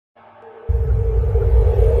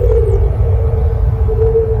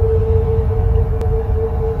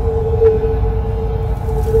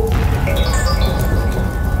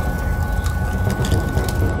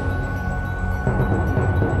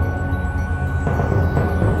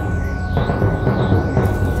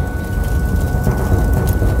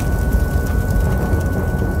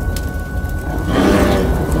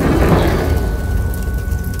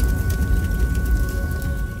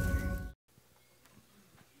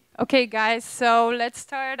Okay, guys, so let's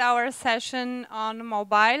start our session on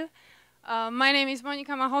mobile. My name is Monika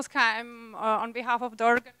Machowska. I'm on behalf of the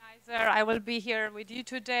organizer. I will be here with you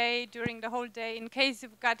today during the whole day. In case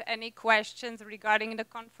you've got any questions regarding the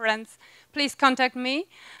conference, please contact me.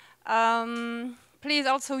 Please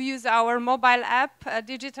also use our mobile app,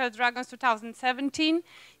 Digital Dragons 2017.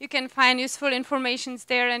 You can find useful information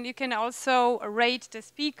there, and you can also rate the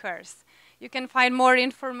speakers. You can find more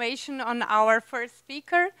information on our first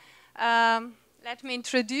speaker. Let me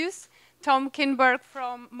introduce Tom Kinniburgh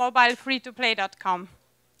from mobilefreetoplay.com.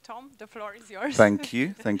 Tom, the floor is yours. Thank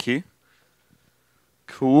you, thank you.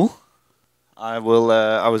 Cool. I will.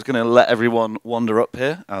 I was going to let everyone wander up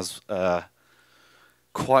here, as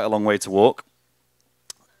quite a long way to walk,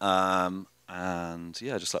 and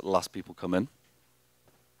yeah, just let the last people come in.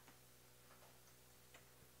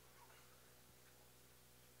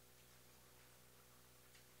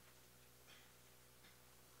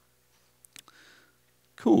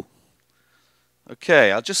 Cool.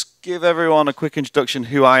 Okay, I'll just give everyone a quick introduction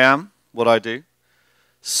who I am, what I do.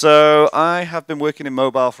 So I have been working in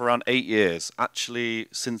mobile for around 8 years, actually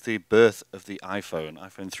since the birth of the iPhone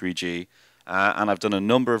 3G, and I've done a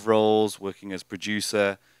number of roles, working as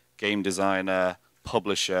producer, game designer,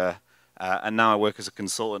 publisher, and now I work as a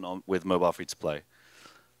consultant with Mobile Free to Play.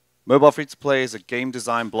 Mobile Free to Play is a game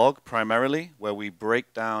design blog primarily, where we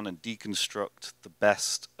break down and deconstruct the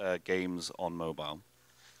best games on mobile.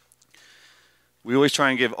 We always try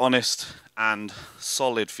and give honest and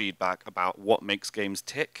solid feedback about what makes games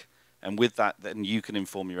tick, and with that, then you can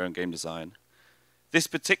inform your own game design. This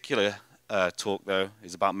particular talk, though,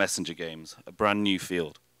 is about messenger games, a brand new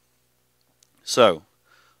field. So,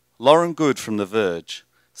 Lauren Good from The Verge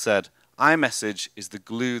said, iMessage is the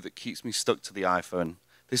glue that keeps me stuck to the iPhone.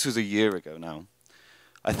 This was a year ago now.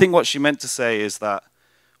 I think what she meant to say is that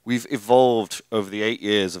we've evolved over the 8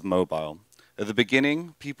 years of mobile. At the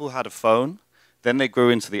beginning, people had a phone. Then they grew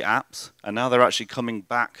into the apps, and now they're actually coming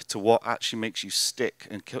back to what actually makes you stick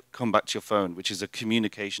and come back to your phone, which is a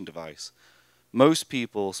communication device. Most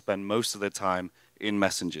people spend most of their time in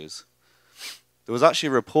messengers. There was actually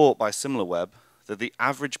a report by SimilarWeb that the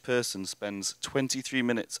average person spends 23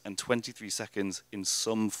 minutes and 23 seconds in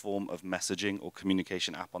some form of messaging or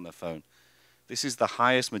communication app on their phone. This is the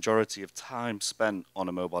highest majority of time spent on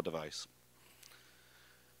a mobile device.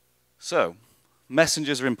 So,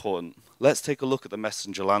 messengers are important. Let's take a look at the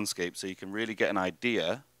messenger landscape so you can really get an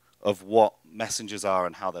idea of what messengers are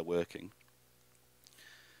and how they're working.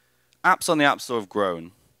 Apps on the App Store have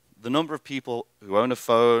grown. The number of people who own a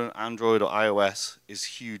phone, Android or iOS, is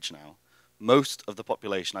huge now. Most of the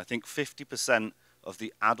population, I think 50% of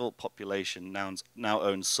the adult population now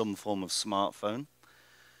owns some form of smartphone.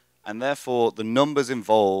 And therefore, the numbers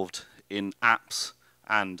involved in apps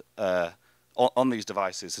and on these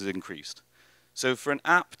devices has increased. So for an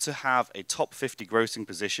app to have a top 50 grossing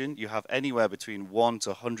position, you have anywhere between 1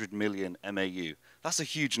 to 100 million MAU. That's a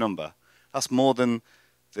huge number. That's more than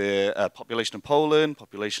the population of Poland,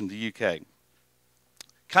 population of the UK.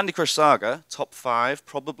 Candy Crush Saga, top 5,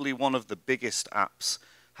 probably one of the biggest apps,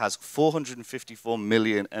 has 454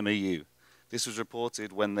 million MAU. This was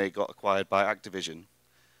reported when they got acquired by Activision.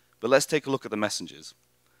 But let's take a look at the messengers.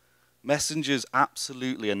 Messengers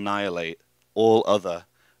absolutely annihilate all other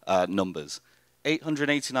numbers.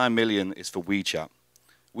 889 million is for WeChat.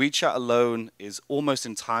 WeChat alone is almost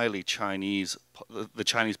entirely Chinese. The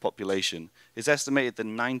Chinese population is estimated that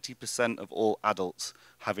 90% of all adults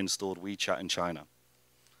have installed WeChat in China.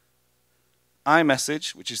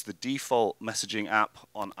 iMessage, which is the default messaging app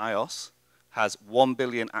on iOS, has 1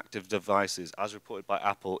 billion active devices, as reported by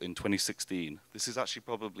Apple in 2016. This is actually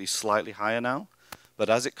probably slightly higher now, but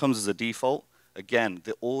as it comes as a default, again,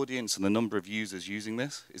 the audience and the number of users using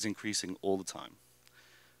this is increasing all the time.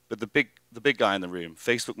 But the big guy in the room,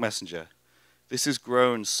 Facebook Messenger, this has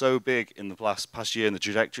grown so big in the past year, and the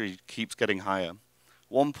trajectory keeps getting higher.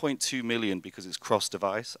 1.2 million because it's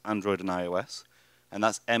cross-device, Android and iOS, and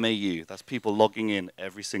that's MAU. That's people logging in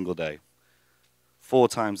every single day. 4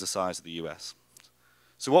 times the size of the US.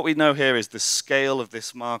 So what we know here is the scale of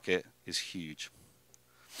this market is huge.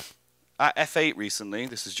 At F8 recently,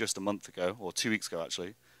 this is just a month ago, or 2 weeks ago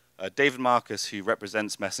actually, David Marcus, who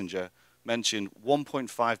represents Messenger, mentioned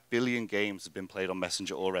 1.5 billion games have been played on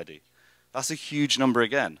Messenger already. That's a huge number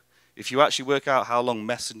again. If you actually work out how long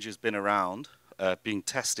Messenger's been around, being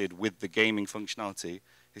tested with the gaming functionality,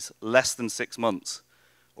 it's less than 6 months,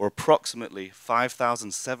 or approximately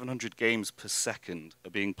 5,700 games per second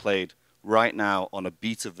are being played right now on a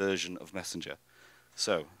beta version of Messenger.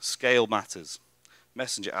 So, scale matters.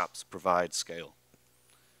 Messenger apps provide scale.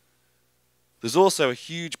 There's also a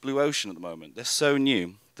huge blue ocean at the moment. They're so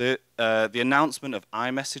new. The announcement of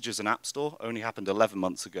iMessage as an app store only happened 11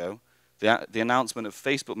 months ago. The announcement of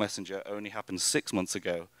Facebook Messenger only happened 6 months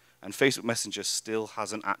ago, and Facebook Messenger still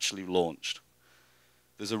hasn't actually launched.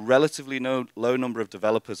 There's a relatively low number of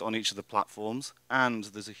developers on each of the platforms, and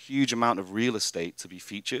there's a huge amount of real estate to be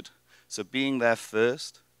featured. So being there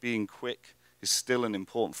first, being quick, is still an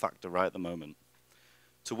important factor right at the moment.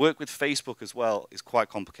 To work with Facebook as well is quite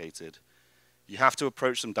complicated. You have to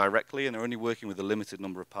approach them directly, and they're only working with a limited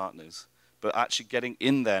number of partners. But actually getting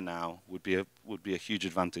in there now would be a huge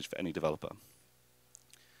advantage for any developer.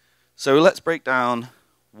 So let's break down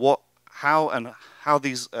how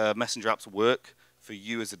these messenger apps work for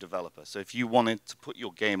you as a developer. So if you wanted to put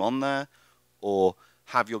your game on there or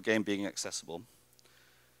have your game being accessible.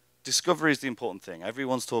 Discovery is the important thing.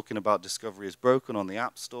 Everyone's talking about discovery is broken on the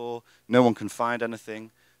App Store. No one can find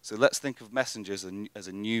anything. So let's think of Messenger as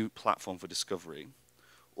a new platform for discovery.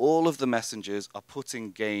 All of the messengers are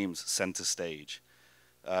putting games center stage.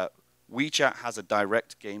 WeChat has a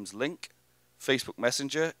direct games link. Facebook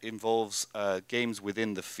Messenger involves games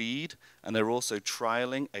within the feed, and they're also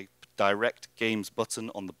trialing a direct games button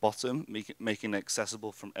on the bottom, making it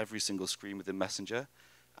accessible from every single screen within Messenger.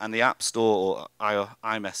 And the App Store, or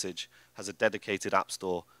iMessage, has a dedicated App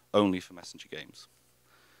Store only for Messenger games.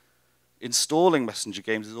 Installing Messenger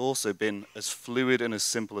games has also been as fluid and as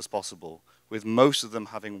simple as possible, with most of them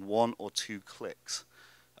having 1 or 2 clicks.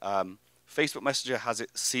 Facebook Messenger has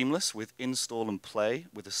it seamless with install and play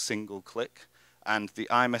with a single click, and the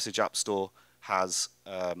iMessage App Store has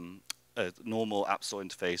a normal App Store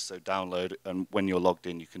interface, so download, and when you're logged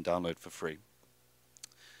in, you can download for free.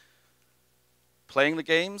 Playing the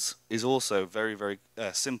games is also very, very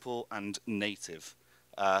simple and native.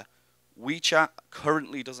 WeChat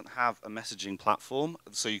currently doesn't have a messaging platform,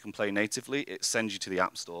 so you can play natively. It sends you to the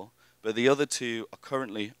App Store. But the other two are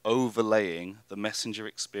currently overlaying the Messenger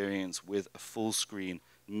experience with a full-screen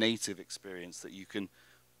native experience that you can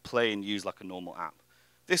play and use like a normal app.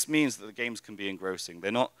 This means that the games can be engrossing.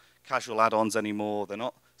 They're not casual add-ons anymore. They're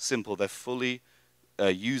not simple. They're fully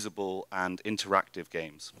usable and interactive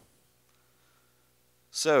games.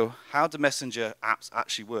 So how do Messenger apps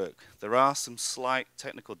actually work? There are some slight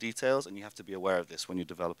technical details, and you have to be aware of this when you're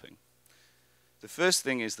developing. The first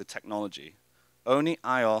thing is the technology. Only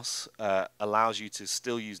iOS allows you to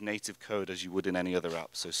still use native code as you would in any other app,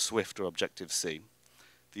 so Swift or Objective-C.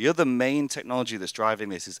 The other main technology that's driving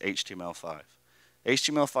this is HTML5.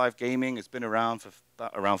 HTML5 gaming has been around for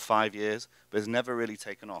around 5 years, but has never really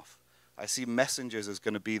taken off. I see messengers as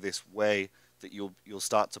going to be this way that you'll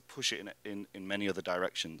start to push it in many other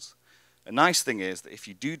directions. A nice thing is that if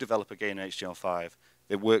you do develop a game in HTML5,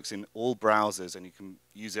 it works in all browsers, and you can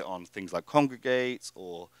use it on things like Congregate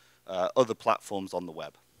or other platforms on the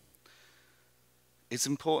web. It's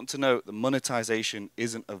important to note that monetization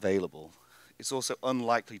isn't available. It's also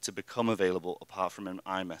unlikely to become available apart from an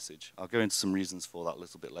iMessage. I'll go into some reasons for that a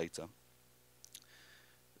little bit later.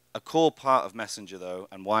 A core part of Messenger, though,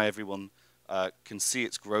 and why everyone can see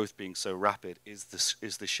its growth being so rapid is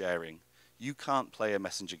the sharing. You can't play a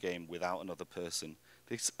Messenger game without another person.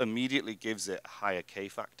 This immediately gives it a higher K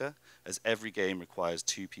factor, as every game requires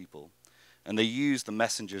 2 people. And they use the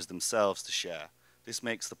messengers themselves to share. This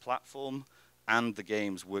makes the platform and the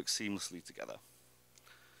games work seamlessly together.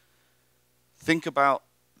 Think about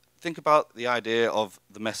the idea of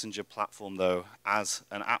the Messenger platform, though, as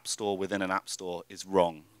an app store within an app store is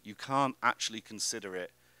wrong. You can't actually consider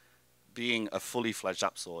it being a fully fledged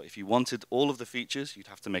app store. If you wanted all of the features, you'd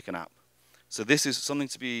have to make an app. So this is something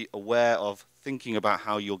to be aware of, thinking about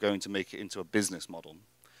how you're going to make it into a business model.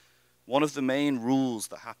 One of the main rules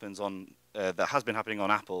that has been happening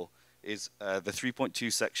on Apple is the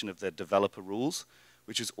 3.2 section of their developer rules,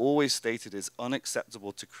 which is always stated as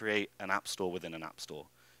unacceptable to create an app store within an app store.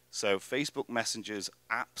 So Facebook Messenger's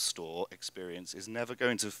app store experience is never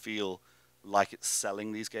going to feel like it's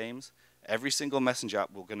selling these games. Every single Messenger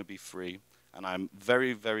app will going to be free, and I'm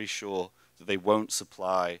very, very sure that they won't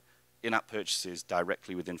supply in-app purchases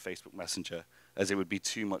directly within Facebook Messenger, as it would be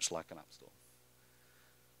too much like an app store.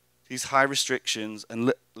 These high restrictions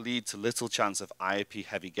lead to little chance of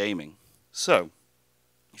IP-heavy gaming. So,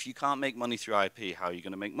 if you can't make money through IP, how are you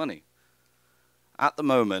going to make money? At the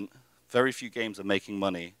moment, very few games are making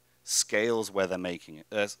money. Scale's where they're making it.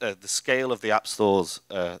 The scale of the app stores,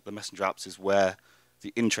 the Messenger apps, is where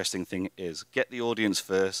the interesting thing is. Get the audience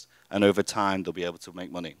first, and over time, they'll be able to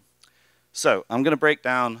make money. So, I'm going to break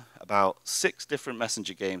down about 6 different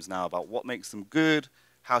Messenger games now, about what makes them good,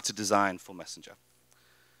 how to design for Messenger.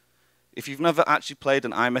 If you've never actually played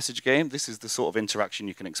an iMessage game, this is the sort of interaction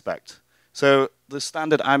you can expect. So the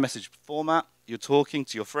standard iMessage format, you're talking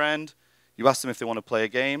to your friend, You ask them if they want to play a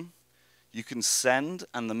game. You can send,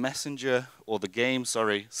 and the messenger, or the game,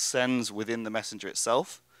 sorry, sends within the messenger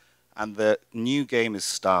itself, and the new game is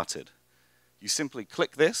started. You simply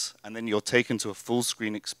click this, and then you're taken to a full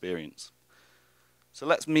screen experience. So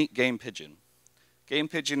let's meet Game Pigeon. Game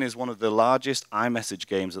Pigeon is one of the largest iMessage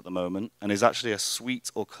games at the moment, and is actually a suite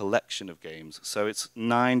or collection of games. So it's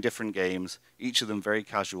 9 different games, each of them very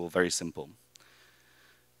casual, very simple.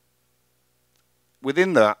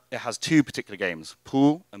 Within that, it has 2 particular games,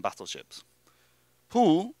 Pool and Battleships.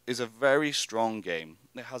 Pool is a very strong game.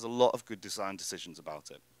 It has a lot of good design decisions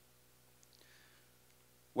about it.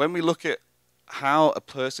 When we look at how a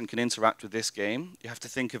person can interact with this game, you have to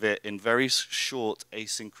think of it in very short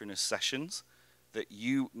asynchronous sessions that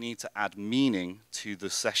you need to add meaning to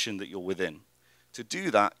the session that you're within. To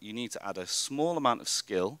do that, you need to add a small amount of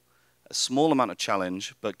skill, a small amount of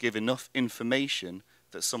challenge, but give enough information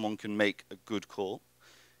that someone can make a good call.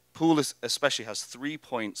 Pool especially has 3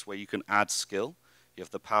 points where you can add skill. You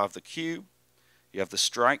have the power of the cue, you have the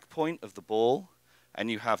strike point of the ball,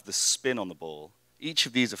 and you have the spin on the ball. Each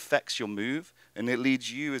of these affects your move, and it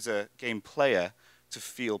leads you as a game player to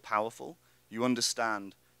feel powerful. You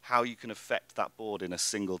understand how you can affect that board in a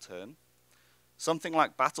single turn. Something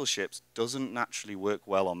like Battleships doesn't naturally work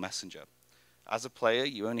well on Messenger. As a player,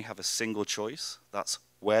 you only have a single choice. That's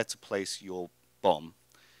where to place your bomb.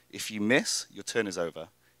 If you miss, your turn is over.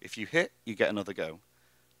 If you hit, you get another go.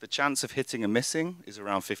 The chance of hitting and missing is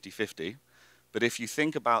around 50-50. But if you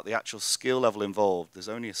think about the actual skill level involved, there's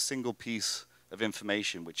only a single piece of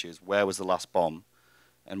information, which is where was the last bomb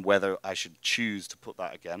and whether I should choose to put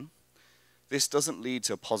that again. This doesn't lead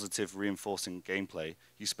to a positive reinforcing gameplay.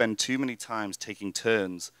 You spend too many times taking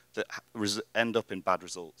turns that end up in bad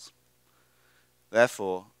results.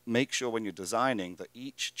 Therefore, make sure when you're designing that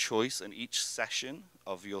each choice and each session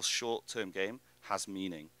of your short-term game has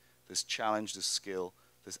meaning. There's challenge, there's skill,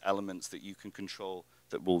 there's elements that you can control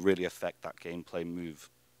that will really affect that gameplay move.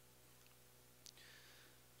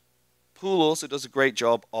 Pool also does a great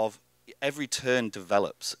job of every turn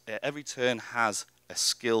develops. Every turn has a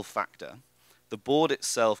skill factor. The board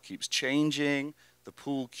itself keeps changing, the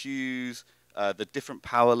pool cues, the different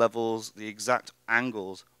power levels, the exact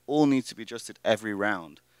angles, all need to be adjusted every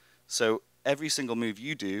round. So every single move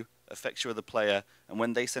you do affects your other player, and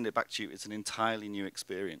when they send it back to you, it's an entirely new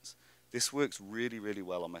experience. This works really, really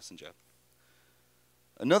well on Messenger.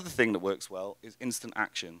 Another thing that works well is instant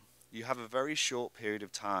action. You have a very short period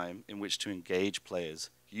of time in which to engage players,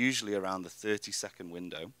 usually around the 30-second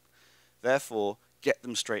window. Therefore, get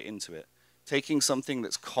them straight into it. Taking something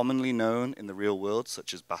that's commonly known in the real world,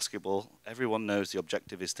 such as basketball, everyone knows the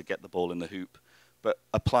objective is to get the ball in the hoop, but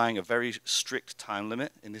applying a very strict time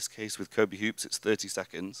limit, in this case with Kobe Hoops, it's 30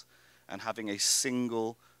 seconds, and having a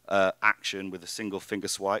single action with a single finger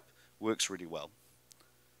swipe works really well.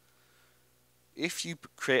 If you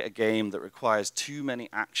create a game that requires too many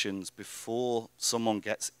actions before someone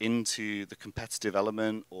gets into the competitive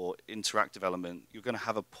element or interactive element, you're going to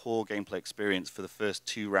have a poor gameplay experience for the first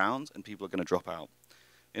 2 rounds, and people are going to drop out.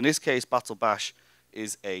 In this case, Battle Bash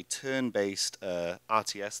is a turn-based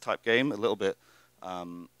RTS type game, a little bit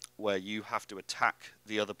where you have to attack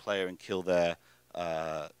the other player and kill their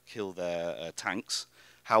tanks.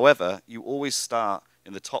 However, you always start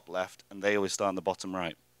in the top left, and they always start in the bottom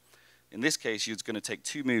right. In this case, you're going to take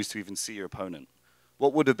 2 moves to even see your opponent.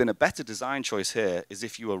 What would have been a better design choice here is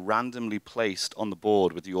if you were randomly placed on the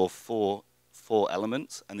board with your four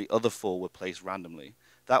elements, and the other 4 were placed randomly.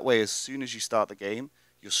 That way, as soon as you start the game,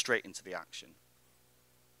 you're straight into the action.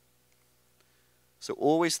 So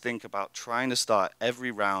always think about trying to start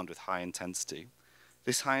every round with high intensity.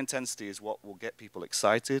 This high intensity is what will get people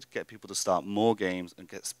excited, get people to start more games, and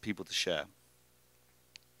get people to share.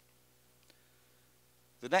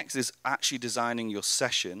 The next is actually designing your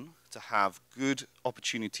session to have good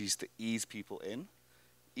opportunities to ease people in.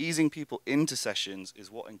 Easing people into sessions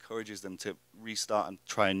is what encourages them to restart and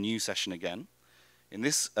try a new session again. In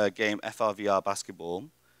this game, FRVR basketball,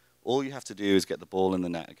 all you have to do is get the ball in the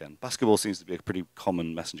net again. Basketball seems to be a pretty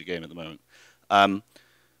common Messenger game at the moment.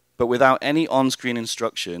 But without any on-screen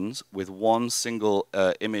instructions, with one single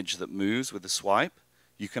image that moves with a swipe,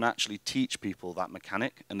 you can actually teach people that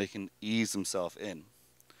mechanic, and they can ease themselves in.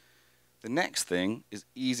 The next thing is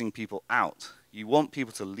easing people out. You want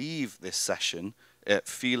people to leave this session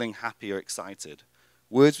feeling happy or excited.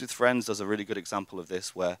 Words with Friends does a really good example of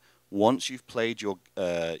this, where once you've played your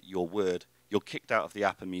word, you're kicked out of the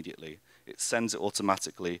app immediately. It sends it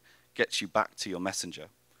automatically, gets you back to your Messenger.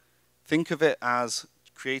 Think of it as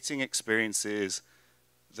creating experiences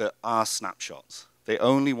that are snapshots. They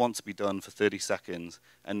only want to be done for 30 seconds,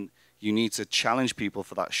 and you need to challenge people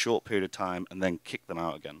for that short period of time and then kick them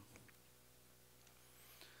out again.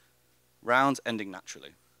 Rounds ending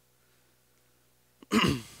naturally.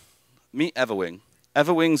 Meet Everwing.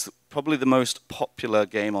 Everwing's probably the most popular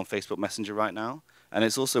game on Facebook Messenger right now, and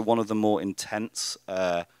it's also one of the more intense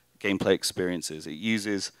gameplay experiences. It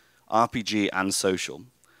uses RPG and social.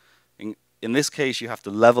 In this case, you have to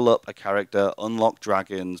level up a character, unlock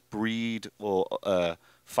dragons, breed or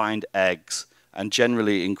find eggs, and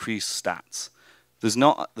generally increase stats. There's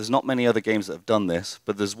not many other games that have done this,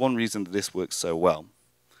 but there's one reason that this works so well.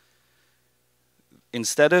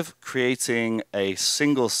 Instead of creating a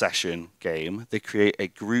single session game, they create a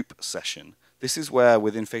group session. This is where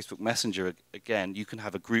within Facebook Messenger, again, you can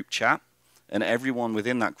have a group chat, and everyone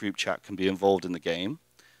within that group chat can be involved in the game.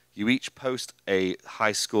 You each post a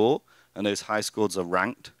high score, and those high scores are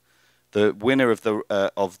ranked. The winner of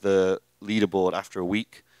the leaderboard after a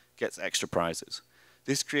week gets extra prizes.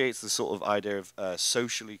 This creates the sort of idea of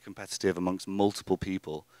socially competitive amongst multiple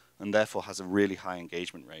people, and therefore has a really high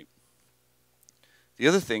engagement rate. The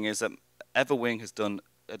other thing is that Everwing has done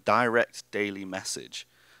a direct daily message.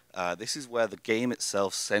 This is where the game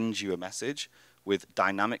itself sends you a message with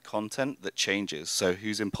dynamic content that changes. So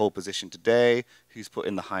who's in pole position today, who's put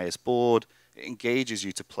in the highest board. It engages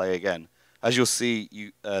you to play again. As you'll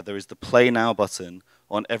see, there is the play now button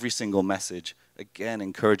on every single message, again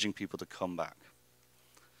encouraging people to come back.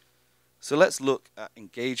 So let's look at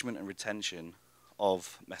engagement and retention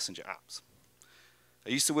of Messenger apps. I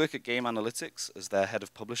used to work at Game Analytics as their head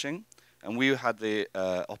of publishing, and we had the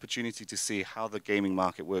opportunity to see how the gaming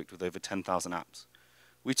market worked with over 10,000 apps.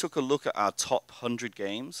 We took a look at our top 100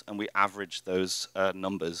 games, and we averaged those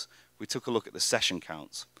numbers. We took a look at the session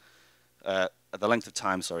counts, the length of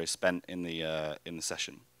time, spent in the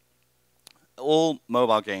session. All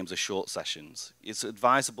mobile games are short sessions. It's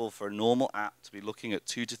advisable for a normal app to be looking at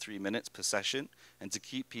 2 to 3 minutes per session, and to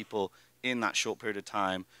keep people in that short period of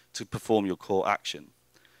time to perform your core action.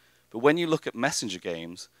 But when you look at Messenger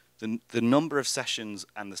games, the number of sessions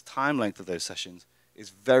and the time length of those sessions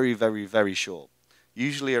is very, very, very short.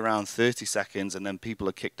 Usually around 30 seconds, and then people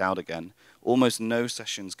are kicked out again. Almost no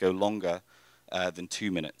sessions go longer than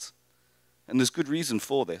 2 minutes. And there's good reason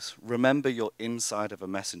for this. Remember, you're inside of a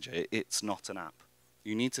messenger. It's not an app.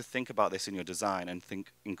 You need to think about this in your design and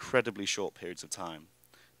think incredibly short periods of time.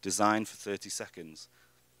 Design for 30 seconds.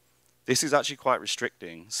 This is actually quite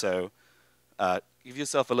restricting, so give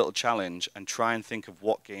yourself a little challenge and try and think of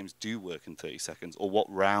what games do work in 30 seconds, or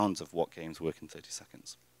what rounds of what games work in 30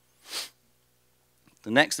 seconds. The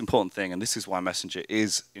next important thing, and this is why Messenger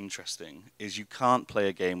is interesting, is you can't play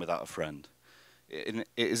a game without a friend. It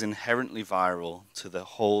is inherently viral to the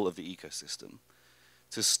whole of the ecosystem.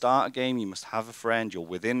 To start a game, you must have a friend. You're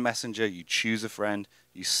within Messenger, you choose a friend,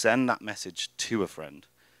 you send that message to a friend.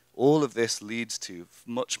 All of this leads to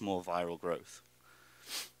much more viral growth.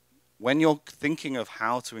 When you're thinking of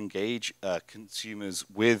how to engage consumers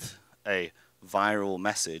with a viral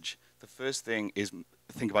message, the first thing is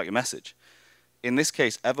think about your message. In this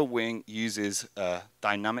case, Everwing uses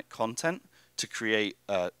dynamic content to create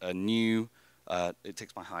a new, it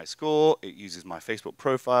takes my high score, it uses my Facebook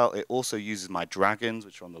profile, it also uses my dragons,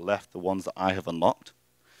 which are on the left, the ones that I have unlocked.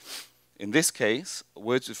 In this case,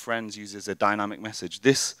 Words with Friends uses a dynamic message.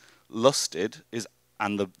 This lusted is,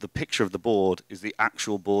 and the picture of the board is the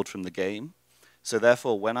actual board from the game. So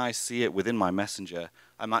therefore, when I see it within my messenger,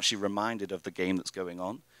 I'm actually reminded of the game that's going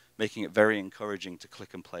on, making it very encouraging to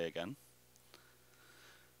click and play again.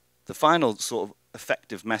 The final sort of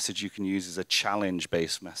effective message you can use is a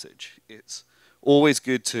challenge-based message. It's always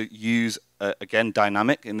good to use, again,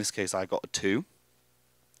 dynamic. In this case, I got a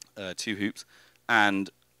 2 hoops,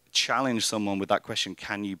 and challenge someone with that question,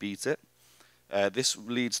 can you beat it? This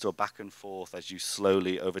leads to a back and forth as you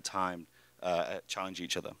slowly, over time, challenge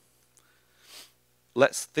each other.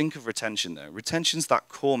 Let's think of retention, though. Retention's that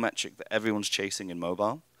core metric that everyone's chasing in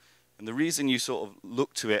mobile. And the reason you sort of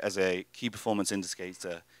look to it as a key performance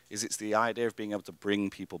indicator is it's the idea of being able to bring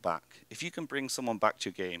people back. If you can bring someone back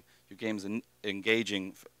to your game's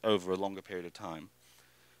engaging over a longer period of time.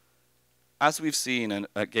 As we've seen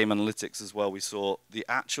at Game Analytics as well, we saw the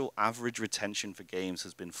actual average retention for games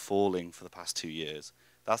has been falling for the past 2 years.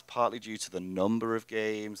 That's partly due to the number of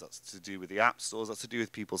games, that's to do with the app stores, that's to do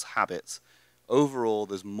with people's habits. Overall,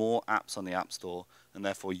 there's more apps on the App Store, and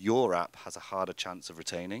therefore your app has a harder chance of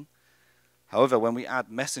retaining. However, when we add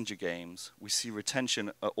messenger games, we see retention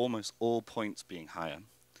at almost all points being higher.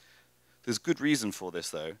 There's good reason for this,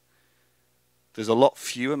 though. There's a lot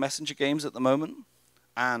fewer messenger games at the moment,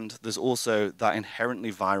 and there's also that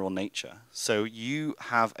inherently viral nature. So you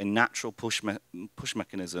have a natural push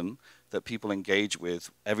mechanism that people engage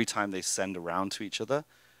with every time they send around to each other.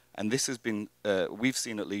 And this has been, we've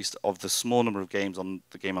seen at least, of the small number of games on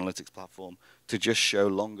the game analytics platform, to just show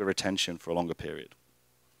longer retention for a longer period.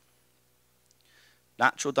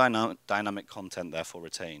 Natural dynamic content therefore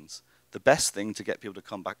retains. The best thing to get people to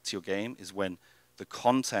come back to your game is when the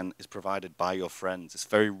content is provided by your friends. It's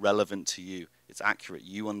very relevant to you. It's accurate.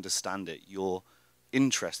 You understand it. You're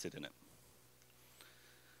interested in it.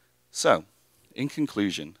 So, in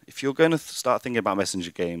conclusion, if you're going to start thinking about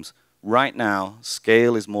messenger games, right now,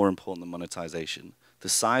 scale is more important than monetization. The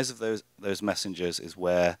size of those messengers is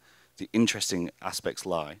where the interesting aspects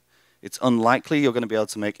lie. It's unlikely you're going to be able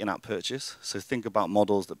to make in-app purchase, so think about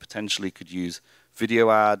models that potentially could use video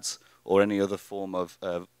ads or any other form of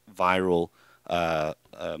viral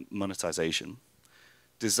monetization.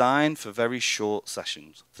 Design for very short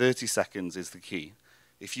sessions. 30 seconds is the key.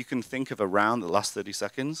 If you can think of around the last 30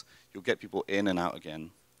 seconds, you'll get people in and out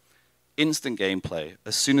again. Instant gameplay.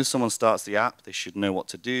 As soon as someone starts the app, they should know what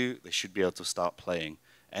to do. They should be able to start playing.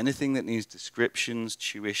 Anything that needs descriptions,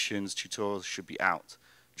 tuitions, tutorials should be out.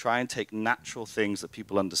 Try and take natural things that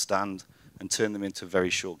people understand and turn them into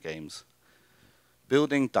very short games.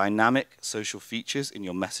 Building dynamic social features in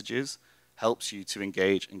your messages helps you to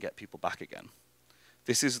engage and get people back again.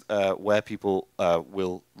 This is where people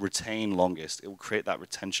will retain longest. It will create that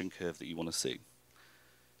retention curve that you want to see.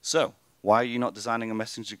 So, why are you not designing a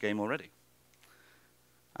messenger game already?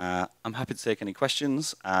 I'm happy to take any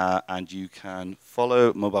questions, and you can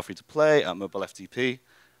follow Mobile Free to Play at MobileFTP,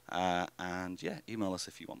 and yeah, email us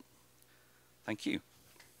if you want. Thank you.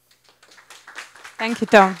 Thank you,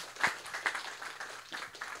 Tom.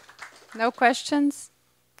 No questions?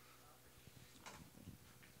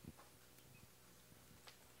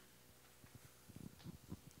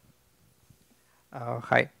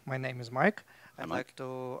 Hi, my name is Mike. Hi, I'd Mike. like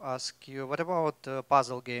to ask you, what about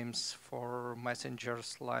puzzle games for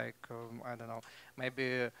messengers like, I don't know,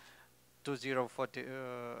 maybe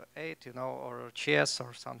 2048, you know, or chess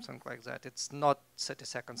or something like that. It's not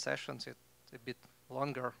 30-second sessions, it's a bit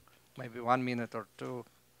longer, maybe 1 minute or two.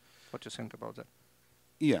 What do you think about that?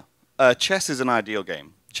 Yeah. Chess is an ideal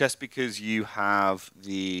game. Chess because you have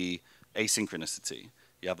the asynchronicity.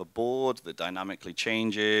 You have a board that dynamically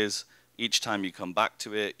changes. Each time you come back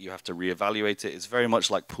to it, you have to reevaluate it. It's very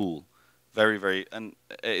much like pool. And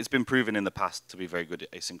it's been proven in the past to be very good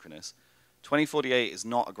at asynchronous. 2048 is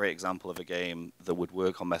not a great example of a game that would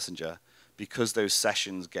work on Messenger because those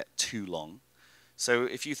sessions get too long. So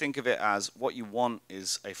if you think of it as what you want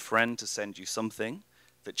is a friend to send you something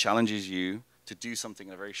that challenges you to do something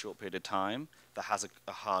in a very short period of time that has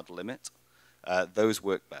a hard limit, those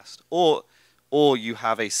work best. Or you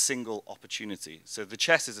have a single opportunity. So the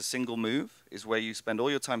chess is a single move, is where you spend all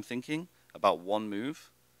your time thinking about one move,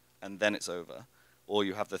 and then it's over. Or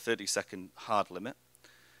you have the 30-second hard limit.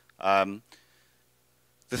 The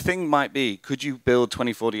thing might be, could you build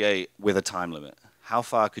 2048 with a time limit? How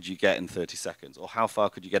far could you get in 30 seconds? Or how far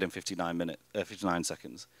could you get in 59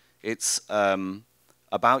 seconds? It's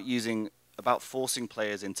about forcing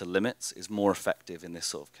players into limits is more effective in this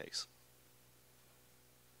sort of case.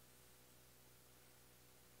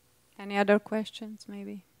 Any other questions,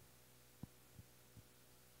 maybe?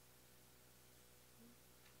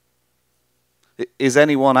 Is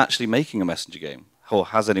anyone actually making a messenger game? Or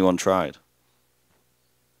has anyone tried?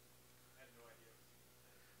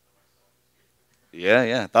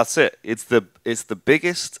 Yeah, that's it. It's the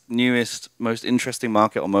biggest, newest, most interesting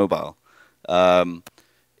market on mobile.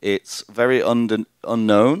 It's very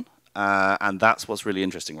unknown, and that's what's really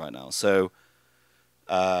interesting right now. So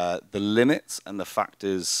the limits and the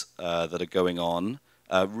factors that are going on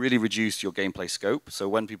really reduce your gameplay scope. So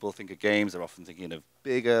when people think of games, they're often thinking of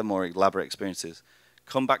bigger, more elaborate experiences.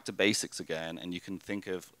 Come back to basics again, and you can think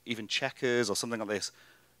of even checkers or something like this.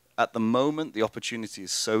 At the moment, the opportunity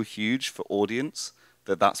is so huge for audience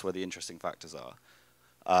that that's where the interesting factors are.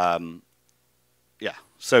 Yeah,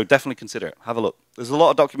 so definitely consider it. Have a look. There's a lot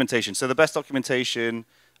of documentation. So the best documentation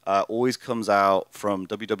always comes out from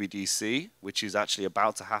WWDC, which is actually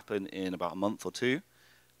about to happen in about a month or two.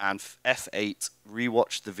 And F8,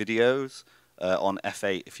 rewatch the videos on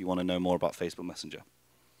F8 if you want to know more about Facebook Messenger.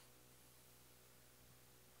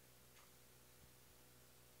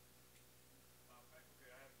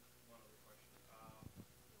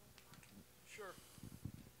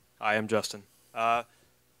 Hi, I'm Justin.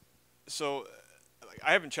 So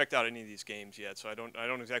I haven't checked out any of these games yet, so I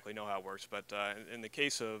don't exactly know how it works. But in the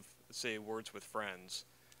case of, say, Words with Friends,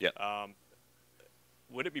 Yeah.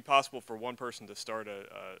 Would it be possible for one person to start a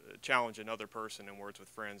challenge another person in Words with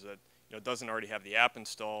Friends that doesn't already have the app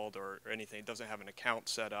installed or anything, doesn't have an account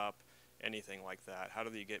set up, anything like that? How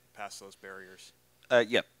do you get past those barriers?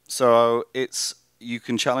 Yeah, so you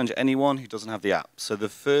can challenge anyone who doesn't have the app. So the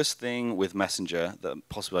first thing with Messenger that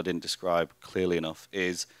possibly I didn't describe clearly enough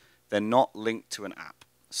is they're not linked to an app.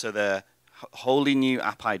 So they're wholly new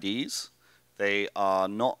app IDs. They are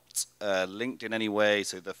not linked in any way.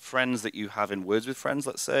 So the friends that you have in Words with Friends,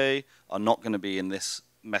 let's say, are not going to be in this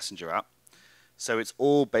Messenger app. So it's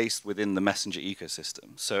all based within the Messenger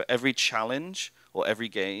ecosystem. So every challenge or every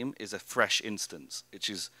game is a fresh instance, which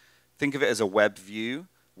is, think of it as a web view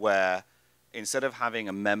where instead of having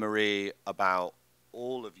a memory about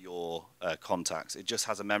all of your contacts, it just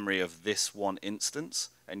has a memory of this one instance,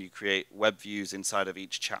 and you create web views inside of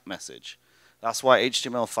each chat message. That's why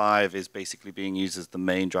HTML5 is basically being used as the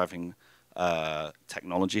main driving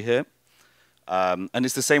technology here. And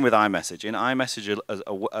it's the same with iMessage. In iMessage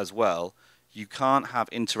as well, you can't have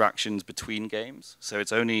interactions between games. So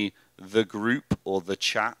it's only the group or the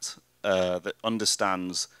chat that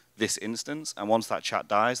understands this instance. And once that chat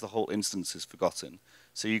dies, the whole instance is forgotten.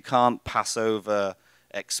 So you can't pass over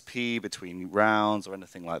XP between rounds or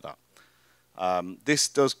anything like that. This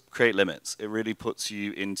does create limits. It really puts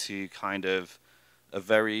you into kind of a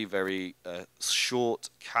very, very short,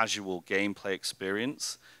 casual gameplay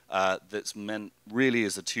experience that's meant really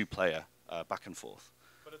as a two-player back and forth.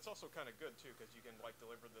 But it's also kind of good, too, because you can like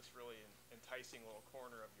deliver this really enticing little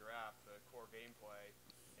corner of your app, the core gameplay,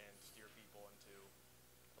 and steer people into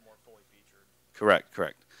a more fully featured. Correct,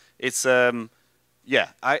 correct. It's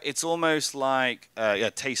it's almost like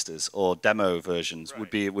tasters or demo versions would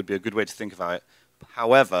be a good way to think about it.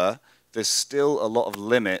 However, there's still a lot of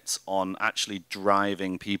limits on actually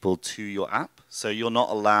driving people to your app. So you're not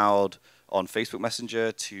allowed on Facebook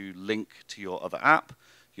Messenger to link to your other app.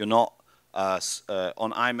 You're not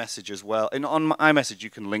on iMessage as well. On iMessage, you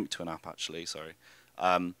can link to an app, actually, sorry.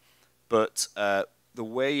 But the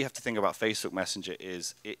way you have to think about Facebook Messenger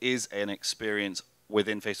is it is an experience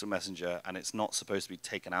within Facebook Messenger, and it's not supposed to be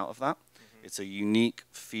taken out of that. Mm-hmm. It's a unique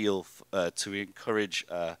feel to encourage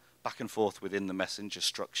back and forth within the Messenger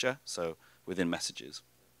structure, so within messages.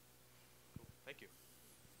 Thank you.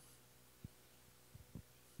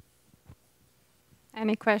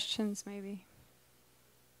 Any questions, maybe?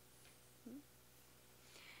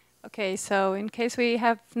 Okay, so in case we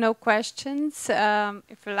have no questions,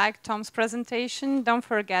 if you like Tom's presentation, don't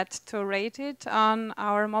forget to rate it on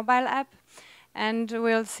our mobile app, and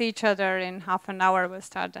we'll see each other in half an hour. We'll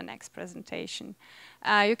start the next presentation.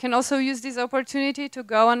 You can also use this opportunity to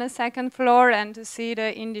go on the second floor and to see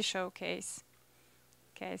the indie showcase.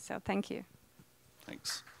 Okay, so thank you.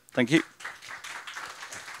 Thanks. Thank you.